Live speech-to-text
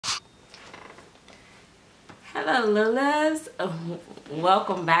Hello Lulas,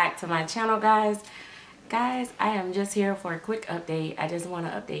 welcome back to my channel, guys. I am just here for a quick update. I just want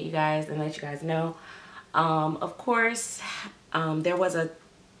to update you guys and let you guys know, of course, there was a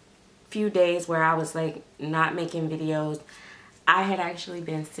few days where I was like not making videos. I had actually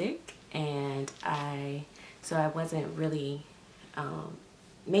been sick, and so I wasn't really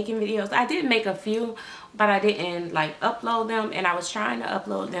making videos. I did make a few, but I didn't like upload them, and I was trying to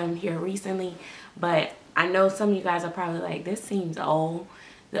upload them here recently, but I know some of you guys are probably like, this seems old.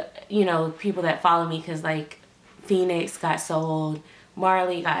 You know, people that follow me, because like Phoenix got sold,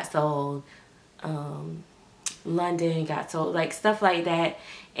 Marley got sold, London got sold, like stuff like that.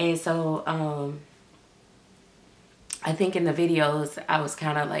 And so I think in the videos I was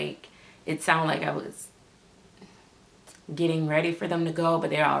kind of like, it sounded like I was getting ready for them to go, but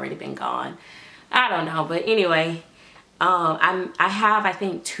they're already been gone. I don't know, but anyway, I have, I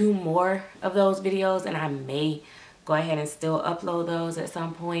think, 2 more of those videos, and I may go ahead and still upload those at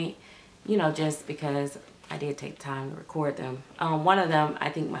some point, you know, just because I did take time to record them. One of them, I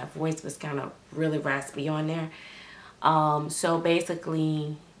think my voice was kind of really raspy on there. So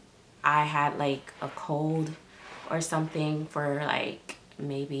basically I had like a cold or something for like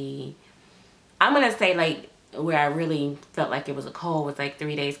maybe, I'm gonna say like where I really felt like it was a cold was like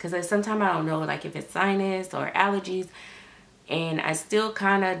 3 days, because sometimes I don't know like if it's sinus or allergies, and I still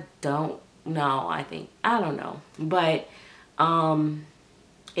kind of don't know. I don't know, but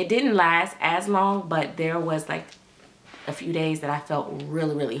it didn't last as long, but there was like a few days that I felt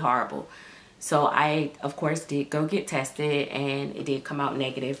really horrible. So I of course did go get tested, and it did come out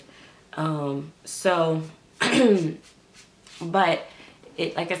negative. So but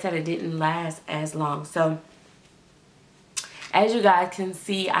it, like I said, it didn't last as long. So as you guys can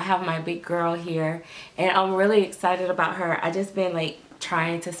see, I have my big girl here, and I'm really excited about her. I just been like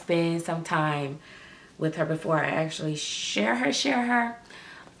trying to spend some time with her before I actually share her.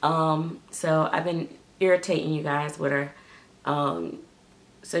 So I've been irritating you guys with her.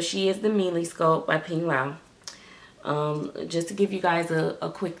 So she is the Mealy Scope by Ping Lao. Just to give you guys a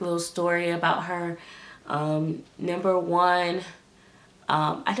quick little story about her. Number one,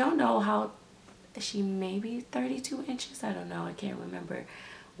 I don't know how, she may be 32 inches. I don't know. I can't remember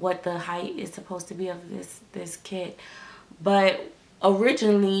what the height is supposed to be of this kit. But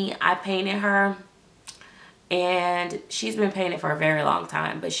originally I painted her, and she's been painted for a very long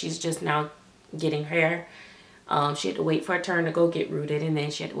time, but she's just now getting hair. She had to wait for her turn to go get rooted, and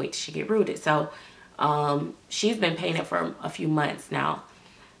then she had to wait till she get rooted. So she's been painted for a few months now.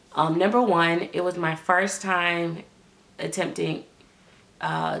 Number one, it was my first time attempting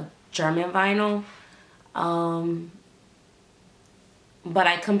German vinyl, but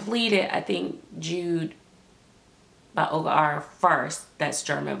I completed, I think, Jude by Ogar first. That's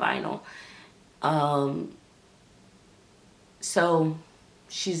German vinyl. So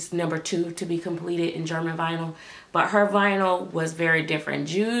she's number 2 to be completed in German vinyl, but her vinyl was very different.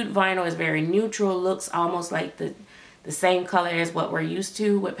 Jude vinyl is very neutral, looks almost like the same color as what we're used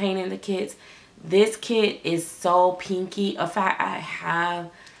to with painting the kits. This kit is so pinky. In fact, I have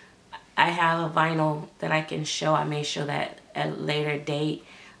a vinyl that I can show. I may show that at a later date.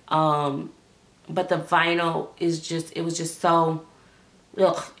 But the vinyl is just, it was just so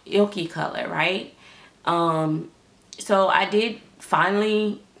ilky color, right? So I did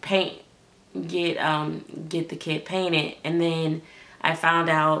finally get the kit painted, and then I found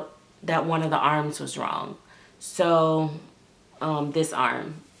out that one of the arms was wrong. So this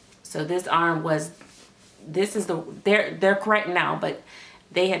arm. So this arm was, this is the, they're correct now, but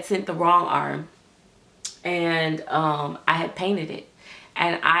they had sent the wrong arm, and I had painted it,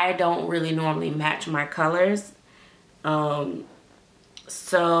 and I don't really normally match my colors.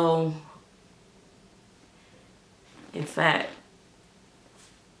 So in fact,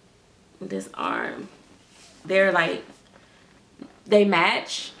 this arm, they're like, they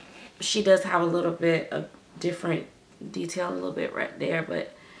match. She does have a little bit of different detail, a little bit right there,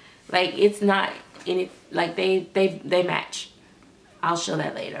 but like it's not any, like they match. I'll show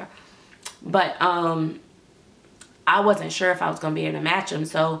that later. But I wasn't sure if I was gonna be able to match them,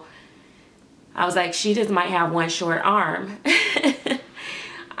 so I was like, she just might have one short arm.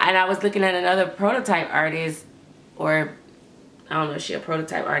 And I was looking at another prototype artist, or I don't know if she's a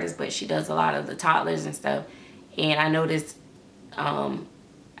prototype artist, but she does a lot of the toddlers and stuff. And I noticed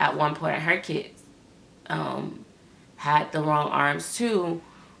at one point her kids had the wrong arms too,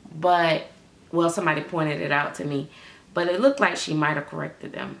 but, well, somebody pointed it out to me, but it looked like she might have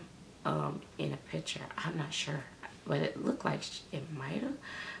corrected them in a picture. I'm not sure, but it looked like it might have,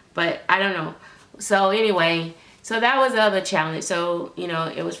 but I don't know. So anyway, So that was the other challenge. So, you know,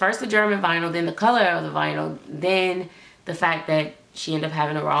 it was first the German vinyl, then the color of the vinyl, then the fact that she ended up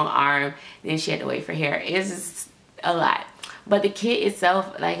having the wrong arm, then she had to wait for hair. It's just a lot. But the kit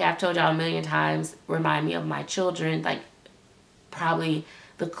itself, like I've told y'all a million times, remind me of my children. Like probably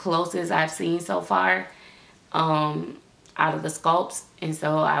the closest I've seen so far out of the sculpts. And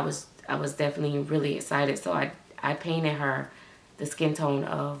so I was definitely really excited. So I painted her the skin tone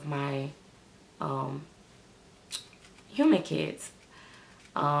of my human kids,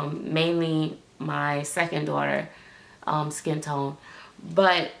 mainly my second daughter skin tone.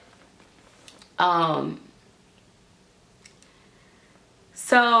 But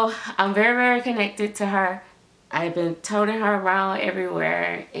so I'm very, very connected to her. I've been toting her around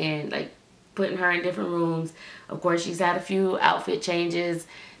everywhere and like putting her in different rooms. Of course, she's had a few outfit changes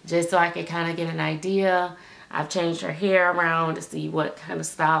just so I could kind of get an idea. I've changed her hair around to see what kind of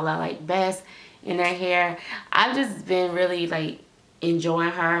style I like best in her hair. I've just been really like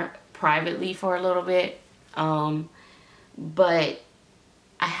enjoying her privately for a little bit. But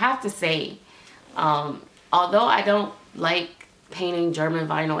I have to say, although I don't like painting German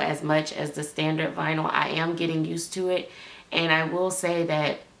vinyl as much as the standard vinyl, I am getting used to it. And I will say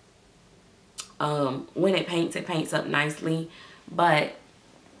that when it paints up nicely. But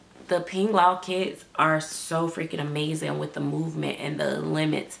the Pink Law kits are so freaking amazing with the movement and the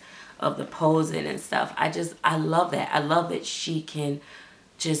limits of the posing and stuff. I love that. I love that she can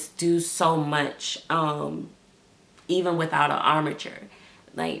just do so much even without an armature.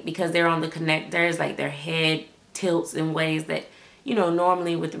 Like, because they're on the connectors, like their head tilts in ways that, you know,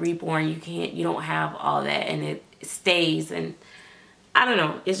 normally with Reborn you don't have all that, and it stays, and I don't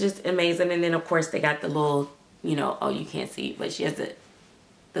know, it's just amazing. And then of course they got the little, you know, oh, you can't see, but she has the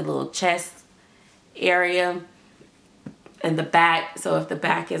little chest area and the back. So if the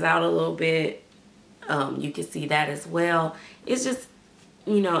back is out a little bit, you can see that as well. It's just,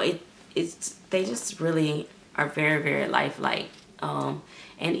 you know, they just really are very, very lifelike. And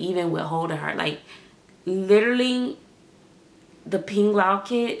even with holding her, like literally the Pink Law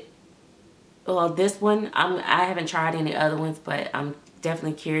kit, well, this one, I haven't tried any other ones, but I'm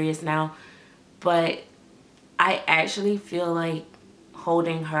definitely curious now. But I actually feel like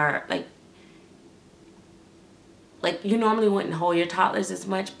holding her, like you normally wouldn't hold your toddlers as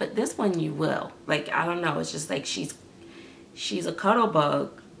much, but this one you will. Like, I don't know, it's just like she's a cuddle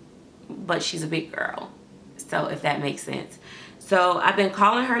bug, but she's a big girl. So if that makes sense. So I've been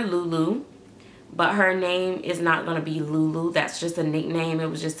calling her Lulu, but her name is not going to be Lulu. That's just a nickname. It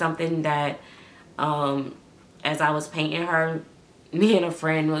was just something that as I was painting her, me and a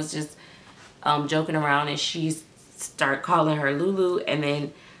friend was just joking around, and she started calling her Lulu, and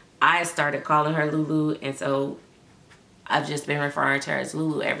then I started calling her Lulu, and so I've just been referring to her as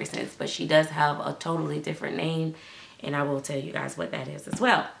Lulu ever since. But she does have a totally different name, and I will tell you guys what that is as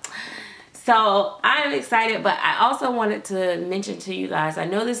well. So I'm excited, but I also wanted to mention to you guys, I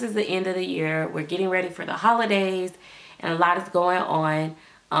know this is the end of the year. We're getting ready for the holidays, and a lot is going on.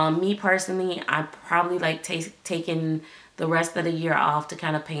 Me personally, I probably like taking the rest of the year off to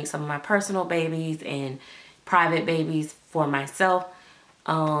kind of paint some of my personal babies and private babies for myself.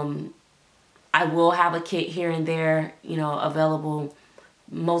 I will have a kit here and there, you know, available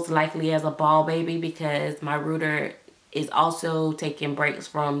most likely as a ball baby, because my rooter is also taking breaks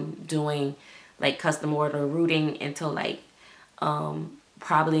from doing like custom order rooting until like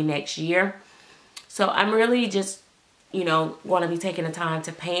probably next year. So I'm really just, you know, going to be taking the time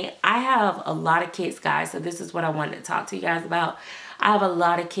to paint. I have a lot of kits, guys, so this is what I wanted to talk to you guys about. I have a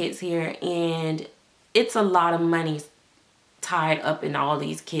lot of kits here, and it's a lot of money tied up in all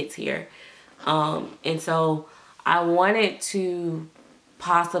these kits here. And so I wanted to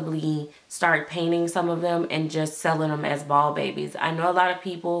possibly start painting some of them and just selling them as ball babies. I know a lot of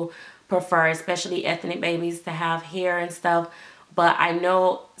people prefer, especially ethnic babies, to have hair and stuff, but I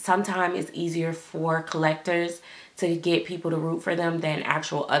know sometimes it's easier for collectors to get people to root for them than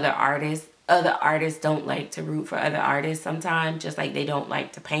actual other artists. Other artists don't like to root for other artists sometimes, just like they don't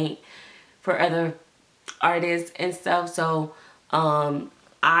like to paint for other artists and stuff. So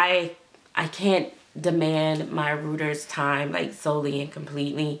I can't demand my rooters' time like solely and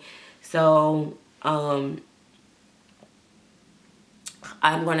completely. So I'm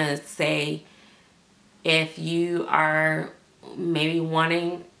gonna say, if you are maybe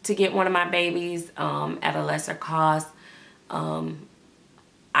wanting to get one of my babies at a lesser cost,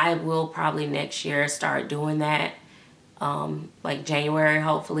 I will probably next year start doing that, like January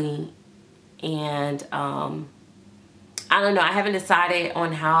hopefully. And I don't know, I haven't decided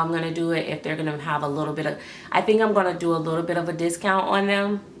on how I'm going to do it, if they're going to have a little bit of, I think I'm going to do a little bit of a discount on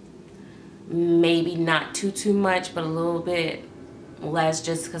them, maybe not too much, but a little bit less,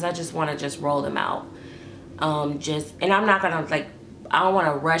 just because I just want to just roll them out. And I'm not gonna like, I don't want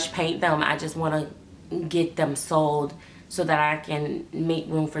to rush paint them. I just want to get them sold so that I can make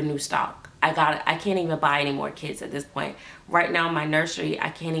room for new stock. I can't even buy any more kits at this point. Right now, my nursery, I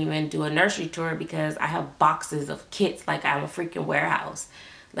can't even do a nursery tour because I have boxes of kits like I'm a freaking warehouse.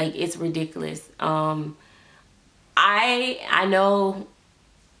 Like, it's ridiculous. I know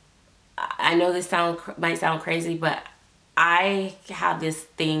this might sound crazy, but I have this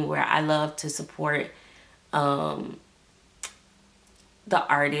thing where I love to support the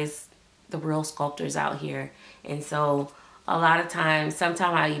artists, the real sculptors out here. And so a lot of times,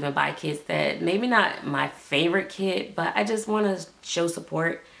 sometimes I even buy kits that maybe not my favorite kit, but I just want to show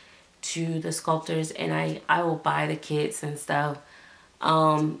support to the sculptors, and I will buy the kits and stuff.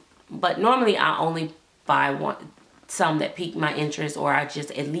 But normally I only buy some that pique my interest, or I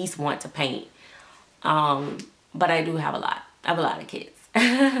just at least want to paint. But I do have a lot. I have a lot of kits.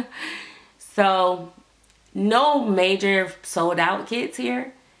 So no major sold out kits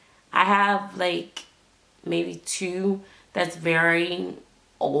here. I have like maybe 2 that's very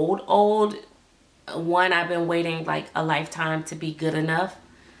old. One I've been waiting like a lifetime to be good enough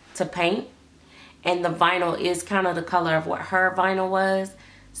to paint. And the vinyl is kind of the color of what her vinyl was.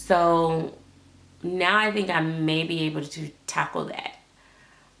 So now I think I may be able to tackle that.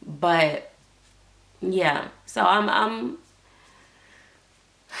 But yeah, so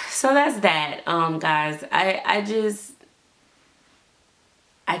so that's that, guys.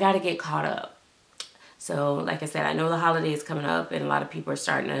 I gotta get caught up. So like I said, I know the holiday is coming up, and a lot of people are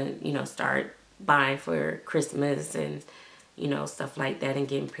starting to, you know, start buying for Christmas and, you know, stuff like that, and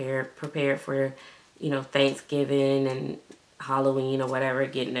getting prepared for, you know, Thanksgiving and Halloween or whatever,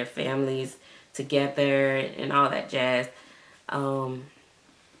 getting their families together and all that jazz. But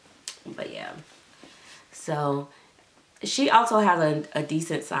yeah, so she also has a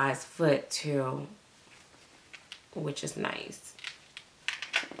decent sized foot too, which is nice.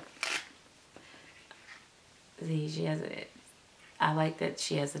 See, she has I like that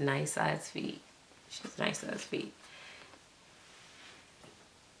she has a nice sized feet. She has nice sized feet.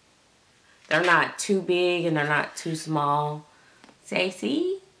 They're not too big and they're not too small.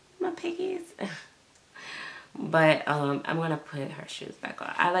 See my piggies? But I'm gonna put her shoes back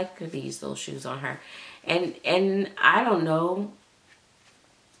on. I like these little shoes on her, and I don't know,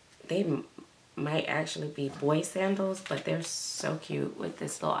 they might actually be boy sandals, but they're so cute with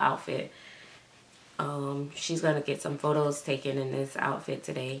this little outfit. She's gonna get some photos taken in this outfit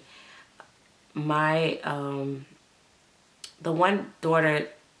today. My the one daughter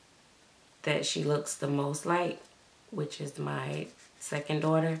that she looks the most like, which is my second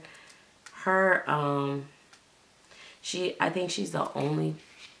daughter, her I think she's the only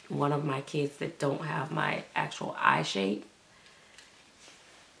one of my kids that don't have my actual eye shape,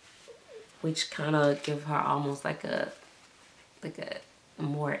 which kind of give her almost like a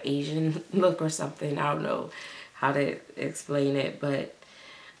more Asian look or something. I don't know how to explain it, but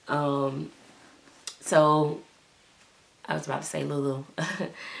so I was about to say Lulu.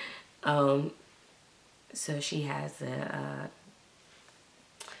 So she has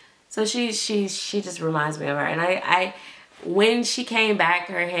so she just reminds me of her. And I when she came back,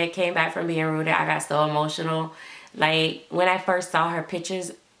 her head came back from being rooted, I got so emotional. Like, when I first saw her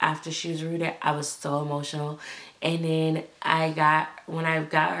pictures after she was rooted, I was so emotional. And then when I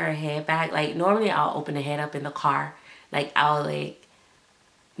got her head back, like, normally I'll open the head up in the car. Like, I'll like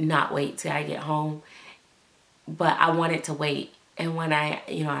not wait till I get home. But I wanted to wait. And when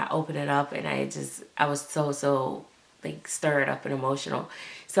I opened it up, and I was so like stirred up and emotional.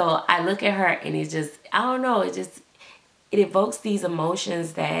 So I look at her, and it's just, I don't know, it evokes these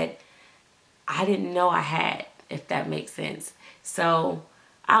emotions that I didn't know I had, if that makes sense. So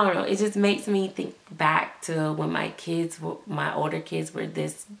I don't know, it just makes me think back to when my older kids were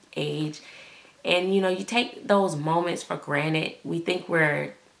this age. And you know, you take those moments for granted. We think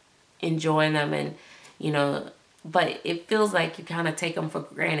we're enjoying them, and you know, but it feels like you kind of take them for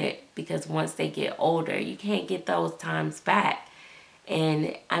granted, because once they get older, you can't get those times back.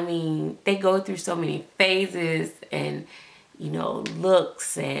 And I mean, they go through so many phases, and you know,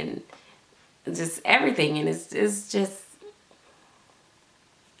 looks, and just everything. And it's just,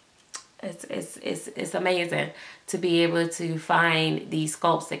 it's amazing to be able to find these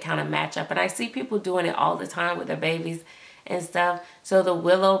sculpts that kind of match up. And I see people doing it all the time with their babies and stuff. So the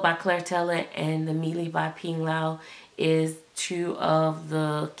Willow by Claire Taylor and the Mealy by Ping Lau is 2 of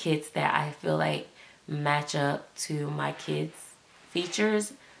the kits that I feel like match up to my kids'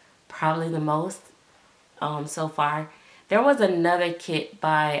 features probably the most so far. There was another kit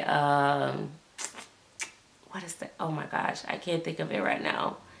by, what is that? Oh my gosh, I can't think of it right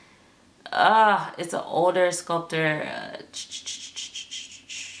now. It's an older sculptor.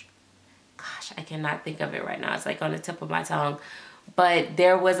 Gosh, I cannot think of it right now. It's like on the tip of my tongue. But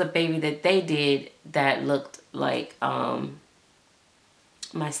there was a baby that they did that looked like my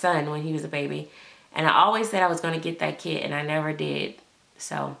son when he was a baby. And I always said I was going to get that kit, and I never did.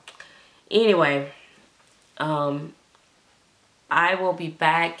 So, anyway, I will be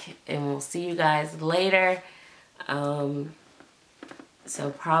back, and we'll see you guys later. So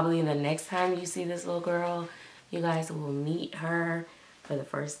probably the next time you see this little girl, you guys will meet her for the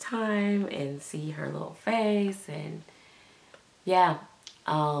first time and see her little face. And yeah,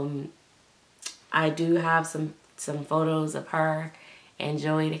 I do have some photos of her and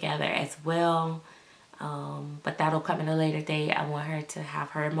Joey together as well. But that'll come in a later date. I want her to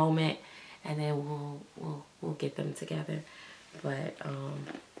have her moment, and then we'll get them together. But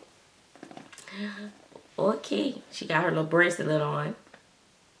okay, she got her little bracelet on.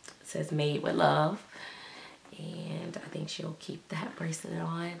 It says "Made with Love," and I think she'll keep that bracelet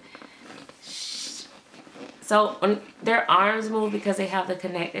on. So when their arms move, because they have the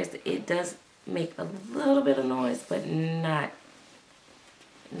connectors, it does make a little bit of noise, but not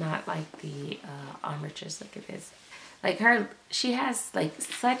like the armatures. Look at this. Like her, she has like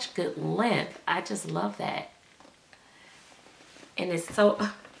such good length. I just love that. And it's so,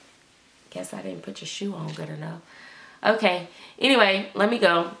 guess I didn't put your shoe on good enough. Okay, anyway, let me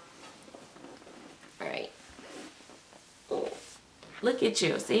go. All right. Look at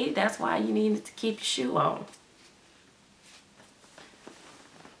you. See, that's why you need to keep your shoe on.